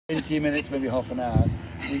20 minutes, maybe half an hour.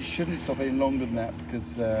 We shouldn't stop any longer than that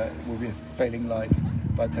because we'll be a failing light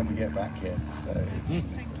by the time we get back here. So, Thank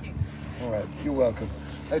you. All right, you're welcome.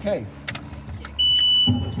 Okay.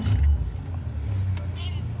 Well,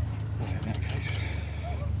 in that case,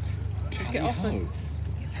 Get off and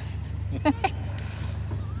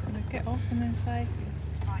get off and then say,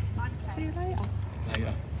 see you later.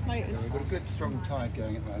 later. We've got a good strong tide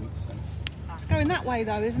going at the moment. So. It's going that way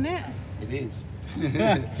though, isn't it? It is.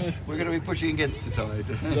 We're going to be pushing against the tide.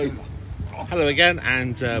 Hello again,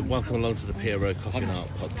 and welcome along to the Pier Road Coffee Art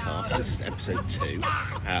podcast. This is episode 2.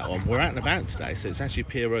 We're out and about today, so it's actually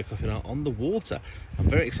Pier Road Coffee Art on the water. I'm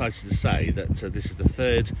very excited to say that this is the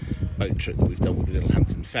third boat trip that we've done with the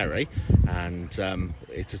Littlehampton Ferry, and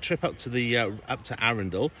it's a trip up to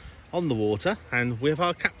Arundel on the water, and we have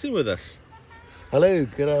our captain with us. Hello,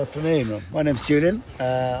 good afternoon. My name's Julian.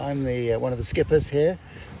 I'm one of the skippers here,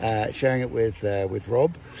 sharing it with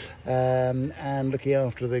Rob, and looking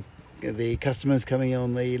after the customers coming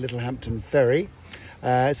on the Littlehampton Ferry.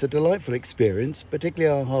 It's a delightful experience,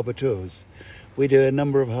 particularly our harbour tours. We do a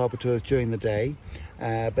number of harbour tours during the day,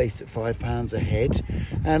 based at £5 a head,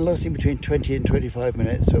 and lasting between 20 and 25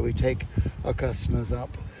 minutes, where we take our customers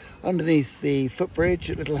up underneath the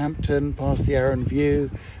footbridge at Littlehampton, past the Arran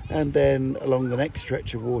View, and then along the next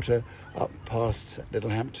stretch of water up past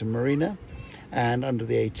Littlehampton Marina and under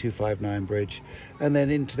the A259 bridge, and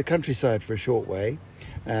then into the countryside for a short way,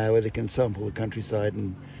 where they can sample the countryside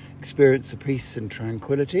and experience the peace and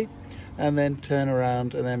tranquility, and then turn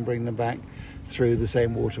around and then bring them back through the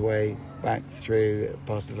same waterway, back through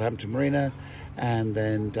past Littlehampton Marina, and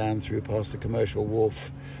then down through past the commercial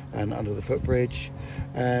wharf and under the footbridge,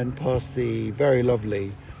 and past the very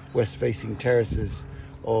lovely west-facing terraces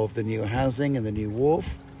of the new housing and the new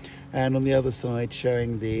wharf, and on the other side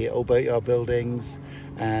showing the old boatyard buildings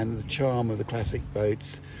and the charm of the classic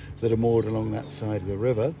boats that are moored along that side of the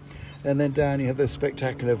river. And then down you have the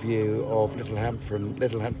spectacular view of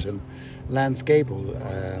Littlehampton landscape, or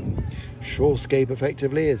shorescape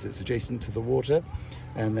effectively, as it's adjacent to the water,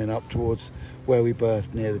 and then up towards where we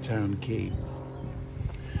berthed near the town quay.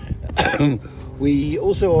 We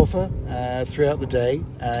also offer throughout the day,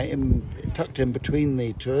 tucked in between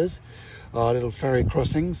the tours, our little ferry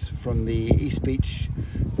crossings from the East Beach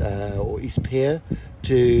or East Pier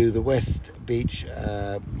to the West Beach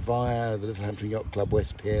via the Littlehampton Yacht Club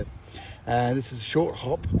West Pier. This is a short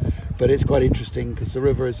hop, but it's quite interesting because the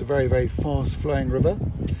river is a very, very fast-flowing river.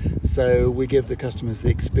 So we give the customers the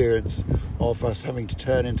experience of us having to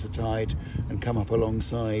turn into the tide and come up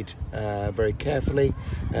alongside very carefully,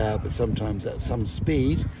 but sometimes at some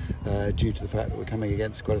speed due to the fact that we're coming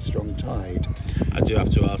against quite a strong tide. I do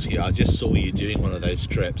have to ask you, I just saw you doing one of those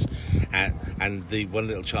trips, and the one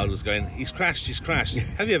little child was going, he's crashed.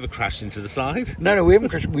 Have you ever crashed into the side? No, we haven't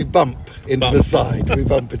crashed. We bump into the side. We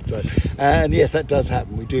bump into the side. And yes, that does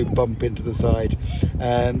happen. We do bump into the side.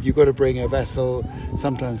 You've got to bring a vessel,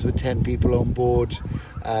 sometimes with 10 people on board,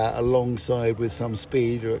 alongside with some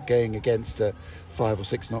speed, or going against a 5 or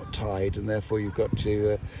 6 knot tide, and therefore you've got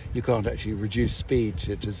to you can't actually reduce speed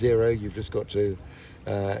to zero. You've just got to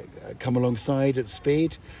come alongside at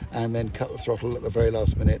speed and then cut the throttle at the very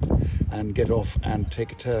last minute and get off and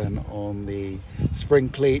take a turn on the spring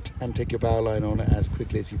cleat and take your bow line on it as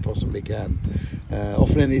quickly as you possibly can.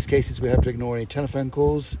 Often in these cases we have to ignore any telephone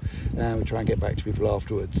calls, and we try and get back to people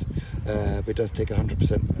afterwards, but it does take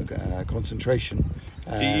 100% concentration.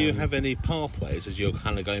 Do you have any pathways as you're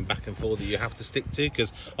kind of going back and forth that you have to stick to?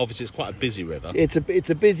 Because obviously it's quite a busy river. It's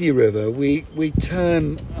a busy river. We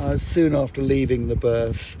turn soon after leaving the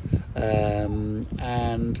berth,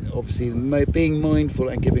 and obviously being mindful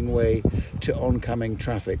and giving way to oncoming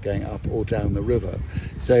traffic going up or down the river.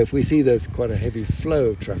 So if we see there's quite a heavy flow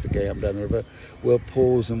of traffic going up and down the river, we'll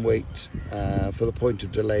pause and wait for the point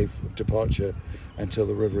of delay departure until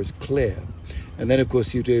the river is clear. And then, of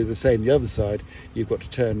course, you do the same the other side. You've got to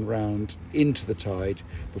turn round into the tide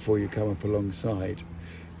before you come up alongside.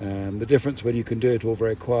 The difference when you can do it all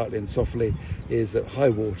very quietly and softly is at high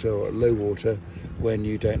water or at low water, when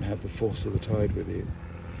you don't have the force of the tide with you.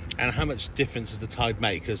 And how much difference does the tide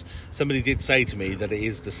make? Because somebody did say to me that it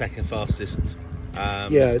is the second fastest river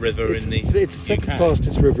in the UK. It's the second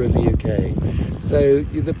fastest river in the UK. So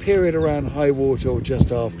the period around high water or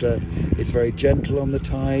just after is very gentle on the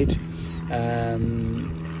tide.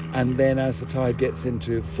 And then as the tide gets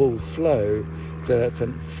into full flow, so that's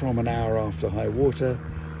from an hour after high water,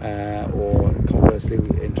 or conversely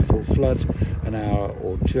into full flood, an hour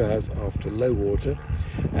or 2 hours after low water,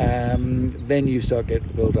 then you start getting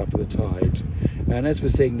the build up of the tide. And as we're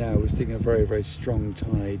seeing now, we're seeing a very, very strong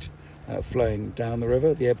tide flowing down the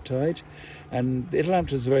river, the ebb tide. And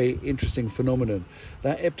Littlehampton is a very interesting phenomenon.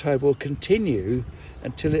 That ebb tide will continue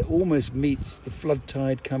until it almost meets the flood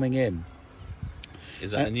tide coming in.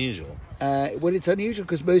 Is that unusual? Well, it's unusual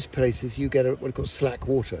because most places you get what are called slack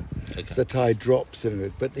water. Okay. So the tide drops in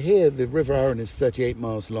it. But here, the River Arun is 38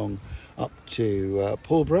 miles long up to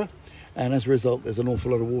Pulborough. And as a result, there's an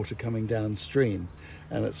awful lot of water coming downstream.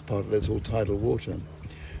 And that's all tidal water.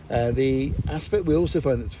 The aspect we also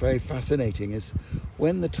find that's very fascinating is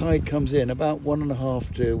when the tide comes in, about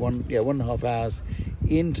 1.5 hours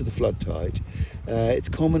into the flood tide, it's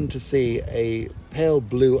common to see a pale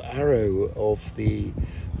blue arrow of the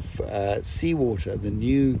seawater, the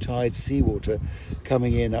new tide seawater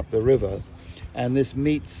coming in up the river, and this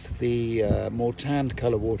meets the more tanned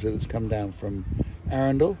colour water that's come down from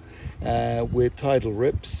Arundel with tidal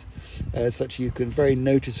rips, such you can very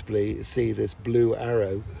noticeably see this blue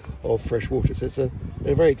arrow of fresh water. So it's a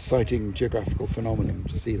very exciting geographical phenomenon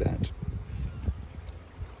to see that.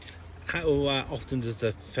 How often does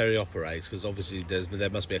the ferry operate? Because obviously there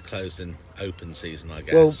must be a closed and open season, I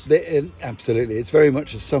guess. Well, absolutely. It's very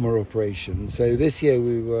much a summer operation. So this year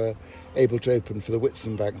we were able to open for the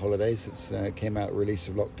Whitsun bank holidays. It came out release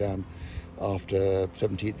of lockdown after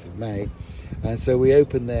 17th of May. So we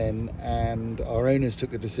opened then, and our owners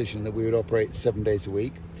took the decision that we would operate 7 days a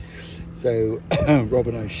week. So Rob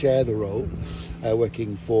and I share the role,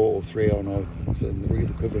 working 4 or 3 on, the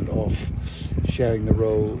equivalent off, sharing the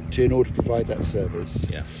role in order to provide that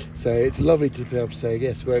service. Yeah. So it's lovely to be able to say,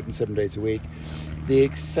 yes, we're open 7 days a week. The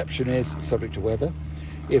exception is subject to weather.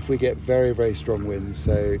 If we get very, very strong winds,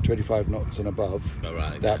 so 25 knots and above,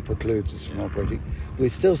 that precludes us from operating. We're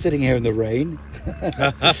still sitting here in the rain.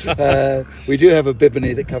 We do have a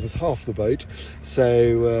bibony that covers half the boat, so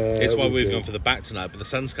it's why we've gone for the back tonight. But the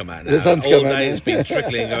sun's come out now. The sun's all come day out it's been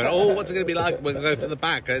trickling, going, oh, what's it going to be like? We're going to go for the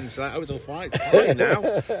back, and it's like, oh, it's all fine. It's fine now.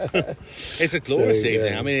 It's a glorious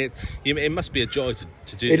evening. I mean, it must be a joy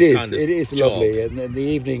to do this kind of It is job. lovely, and then the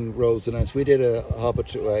evening rolls are nice. We did a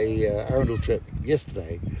Arundel trip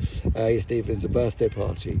yesterday. Yesterday evening's a birthday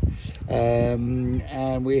party,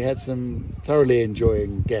 and we had some thoroughly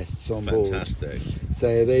enjoying guests on board. Fantastic.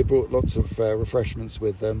 So they brought lots of refreshments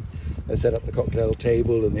with them. They set up the cocktail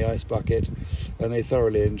table and the ice bucket, and they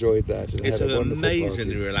thoroughly enjoyed that. And It's had a an wonderful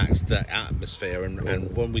amazingly party. relaxed atmosphere,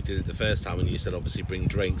 and when we did it the first time, and you said obviously bring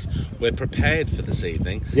drinks, we're prepared for this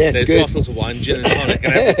evening. Yes, there's good. bottles of wine, gin and tonic,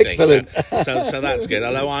 and everything. Excellent. So that's good.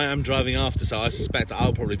 Although I am driving after, so I suspect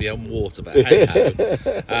I'll probably be on water. But hey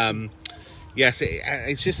ho. Yes,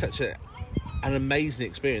 it's just such an amazing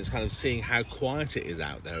experience, kind of seeing how quiet it is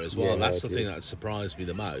out there as well. Yeah, That's the it thing is. that surprised me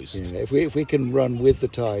the most. Yeah, if we can run with the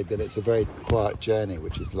tide, then it's a very quiet journey,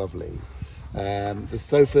 which is lovely. The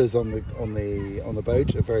sofas on the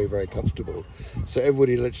boat are very, very comfortable, so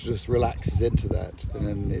everybody literally just relaxes into that,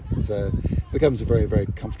 and it becomes a very, very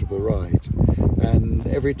comfortable ride. And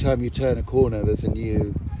every time you turn a corner, there's a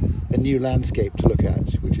new landscape to look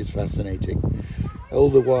at, which is fascinating. All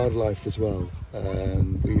the wildlife as well.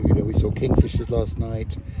 We saw kingfishers last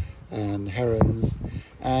night, and herons,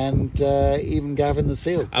 and even Gavin the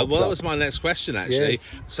seal. Well, that was my next question, actually. Yes.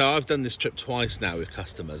 So I've done this trip twice now with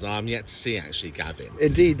customers, and I'm yet to see actually Gavin.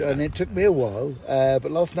 Indeed, and it took me a while, but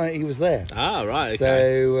last night he was there. Ah, right.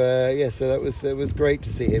 Okay. So it was great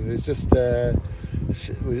to see him. It was just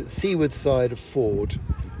seaward side of Ford.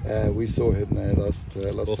 We saw him there last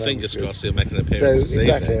Well, time. fingers crossed he'll make an appearance this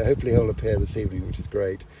exactly. evening. Hopefully he'll appear this evening, which is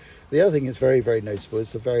great. The other thing that's very, very noticeable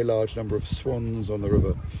is the very large number of swans on the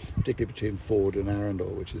river, particularly between Ford and Arundel,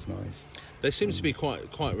 which is nice. They seem to be quite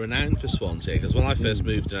renowned for swans here, because when I first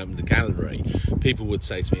moved and opened the gallery, people would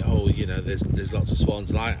say to me, oh, there's lots of swans,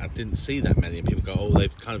 and I didn't see that many, and people go, oh,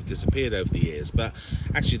 they've kind of disappeared over the years, but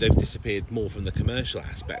actually they've disappeared more from the commercial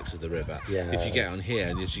aspects of the river. Yeah. If you get on here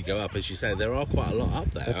and as you go up, as you say, there are quite a lot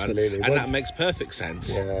up there. Absolutely. And that makes perfect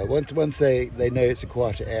sense. Yeah, once they know it's a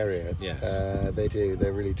quieter area, Yes. they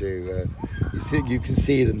really do. You can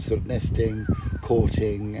see them sort of nesting,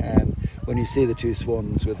 courting, and when you see the two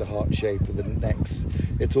swans with the heart shape of the necks,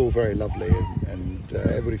 it's all very lovely, and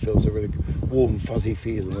everybody feels a really warm, fuzzy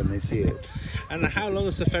feel when they see it. And how long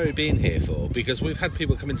has the ferry been here for? Because we've had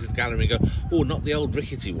people come into the gallery and go, oh, not the old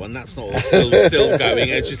rickety one, that's not still going.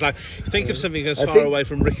 It's just like, think of something as far away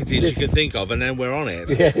from rickety as you can think of, and then we're on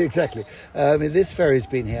it. Yeah, exactly. This ferry's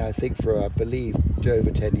been here, I think, for, I believe,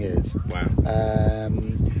 over 10 years. Wow.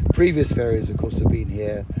 Previous ferries, of course, have been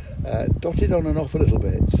here, dotted on and off a little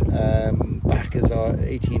bit, back as our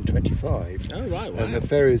 1825. Oh, right, wow. And the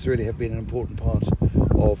ferries really have been an important part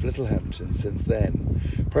of Littlehampton since then,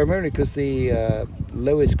 primarily because the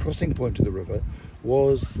lowest crossing point of the river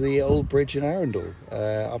was the old bridge in Arundel,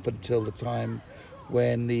 up until the time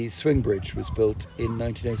when the swing bridge was built in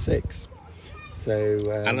 1906.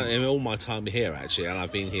 So, and in all my time here, actually, and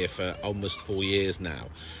I've been here for almost 4 years now,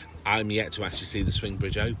 I'm yet to actually see the swing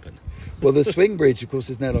bridge open. Well, the swing bridge, of course,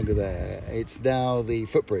 is no longer there. It's now the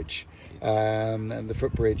footbridge, and the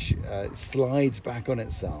footbridge slides back on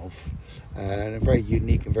itself, in a very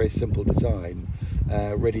unique and very simple design,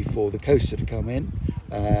 ready for the coaster to come in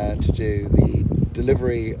to do the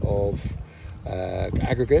delivery of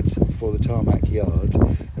aggregate for the tarmac yard,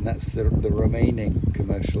 and that's the remaining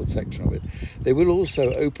commercial section of it. They will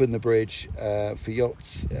also open the bridge for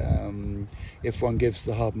yachts if one gives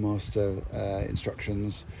the harbour master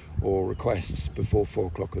instructions or requests before 4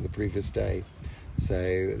 o'clock of the previous day.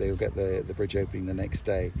 So they will get the bridge opening the next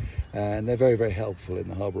day, and they're very, very helpful in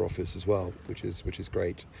the harbour office as well, which is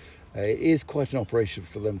great. It is quite an operation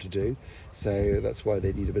for them to do, so that's why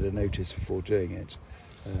they need a bit of notice before doing it.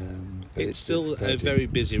 It's still a very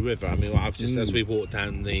busy river. I mean, I've just as we walked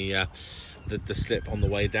down the slip on the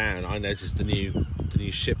way down, I noticed the new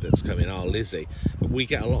ship that's coming, our Lizzie. We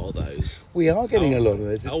get a lot of those. We are getting a lot of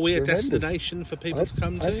those. Are we a destination for people to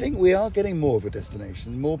come to? I think we are getting more of a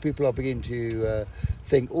destination. More people are beginning to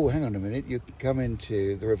think, oh, hang on a minute, you can come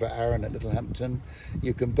into the River Arun at Littlehampton,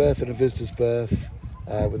 you can berth in a visitor's berth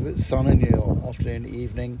with a bit of sun in your afternoon,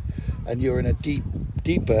 evening, and you're in a deep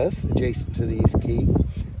berth adjacent to the East Quay,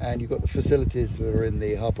 and you've got the facilities that are in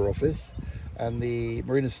the harbour office, and the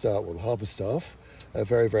marina staff, well, the harbour staff, are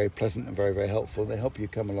very, very pleasant and very, very helpful. They help you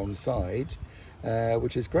come alongside,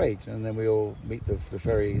 which is great. And then we all meet the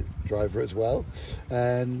ferry driver as well,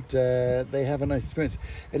 and they have a nice experience.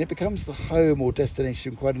 And it becomes the home or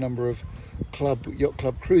destination of quite a number of yacht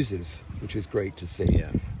club cruises, which is great to see.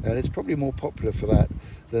 Yeah. And it's probably more popular for that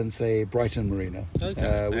than, say, Brighton Marina,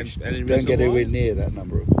 which any don't get anywhere why? near that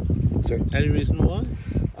number. Sorry? Any reason why?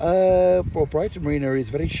 Well, Brighton Marina is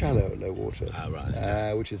very shallow at low water,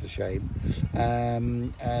 right. which is a shame.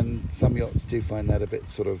 And some yachts do find that a bit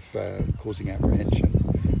sort of causing apprehension.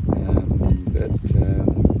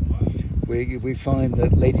 We find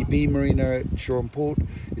that Lady B Marina at Shore & Port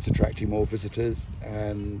is attracting more visitors,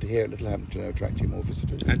 and here at Littlehampton are attracting more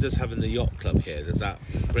visitors. And does having the yacht club here, does that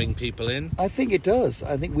bring people in? I think it does.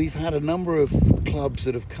 I think we've had a number of clubs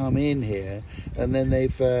that have come in here, and then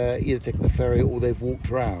they've either taken the ferry or they've walked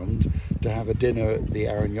around to have a dinner at the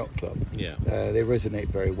Arun Yacht Club. Yeah. They resonate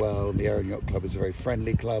very well. The Arun Yacht Club is a very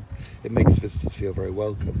friendly club. It makes visitors feel very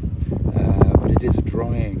welcome. But it is a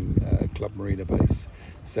drying club marina base,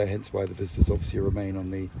 so hence why the visitors obviously remain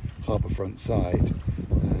on the harbourfront side.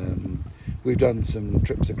 We've done some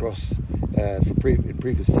trips across in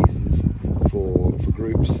previous seasons for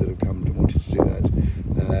groups that have come and wanted to do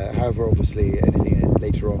that. However, obviously, anything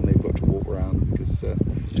later on, they've got to walk around because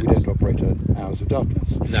we don't operate at hours of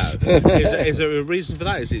darkness. No. Is there a reason for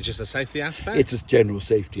that? Is it just a safety aspect? It's a general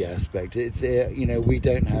safety aspect. It's we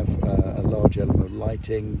don't have a large element of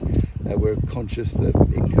lighting. We're conscious that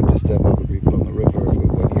it could disturb other people on the river if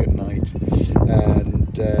we're working at night,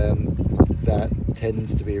 and that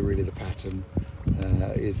tends to be really the pattern.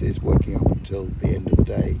 Is working up until the end of the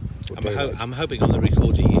day. I'm hoping on the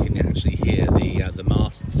recording you can actually hear the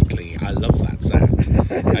masts clinging. I love that sound.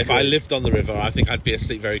 If I lived on the river, I think I'd be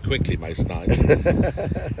asleep very quickly most nights.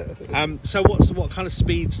 So what kind of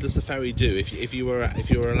speeds does the ferry do if you were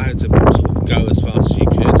allowed to sort of go as fast as you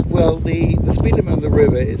could? Well, the speed limit on the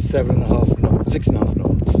river is 6.5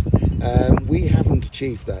 knots. We haven't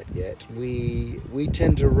achieved that yet. We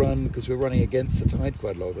tend to run, because we're running against the tide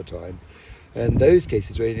quite a lot of the time. In those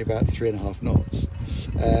cases, we're only about 3.5 knots.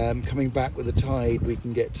 Coming back with the tide, we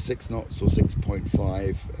can get to 6 knots or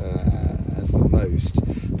 6.5 as the most.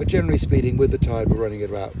 But generally speaking, with the tide, we're running at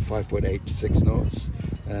about 5.8 to 6 knots,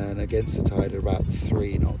 and against the tide at about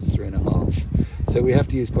 3 knots, 3.5. So we have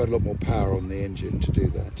to use quite a lot more power on the engine to do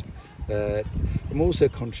that. I'm also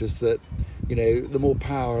conscious that the more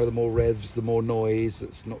power, the more revs, the more noise.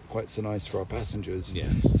 It's not quite so nice for our passengers.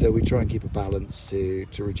 Yes. So we try and keep a balance to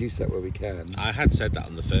reduce that where we can. I had said that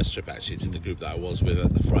on the first trip, actually, to the group that I was with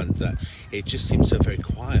at the front, that it just seems so very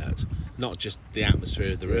quiet. Not just the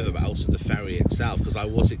atmosphere of the river, but also the ferry itself. Because I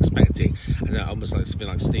was expecting, almost like something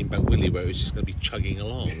like Steamboat Willie, where it was just going to be chugging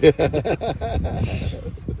along.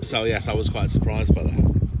 So yes, I was quite surprised by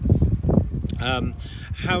that.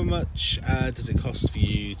 How much does it cost for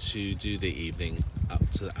you to do the evening up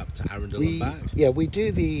to Arundel and back? Yeah, we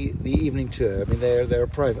do the evening tour. I mean, they're a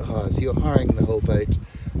private hire, so you're hiring the whole boat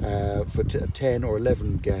for 10 or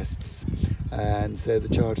 11 guests. and so the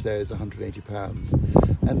charge there is £180,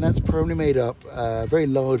 and that's probably made up very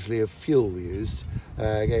largely of fuel used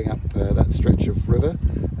going up that stretch of river.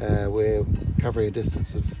 We're covering a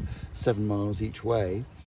distance of 7 miles each way.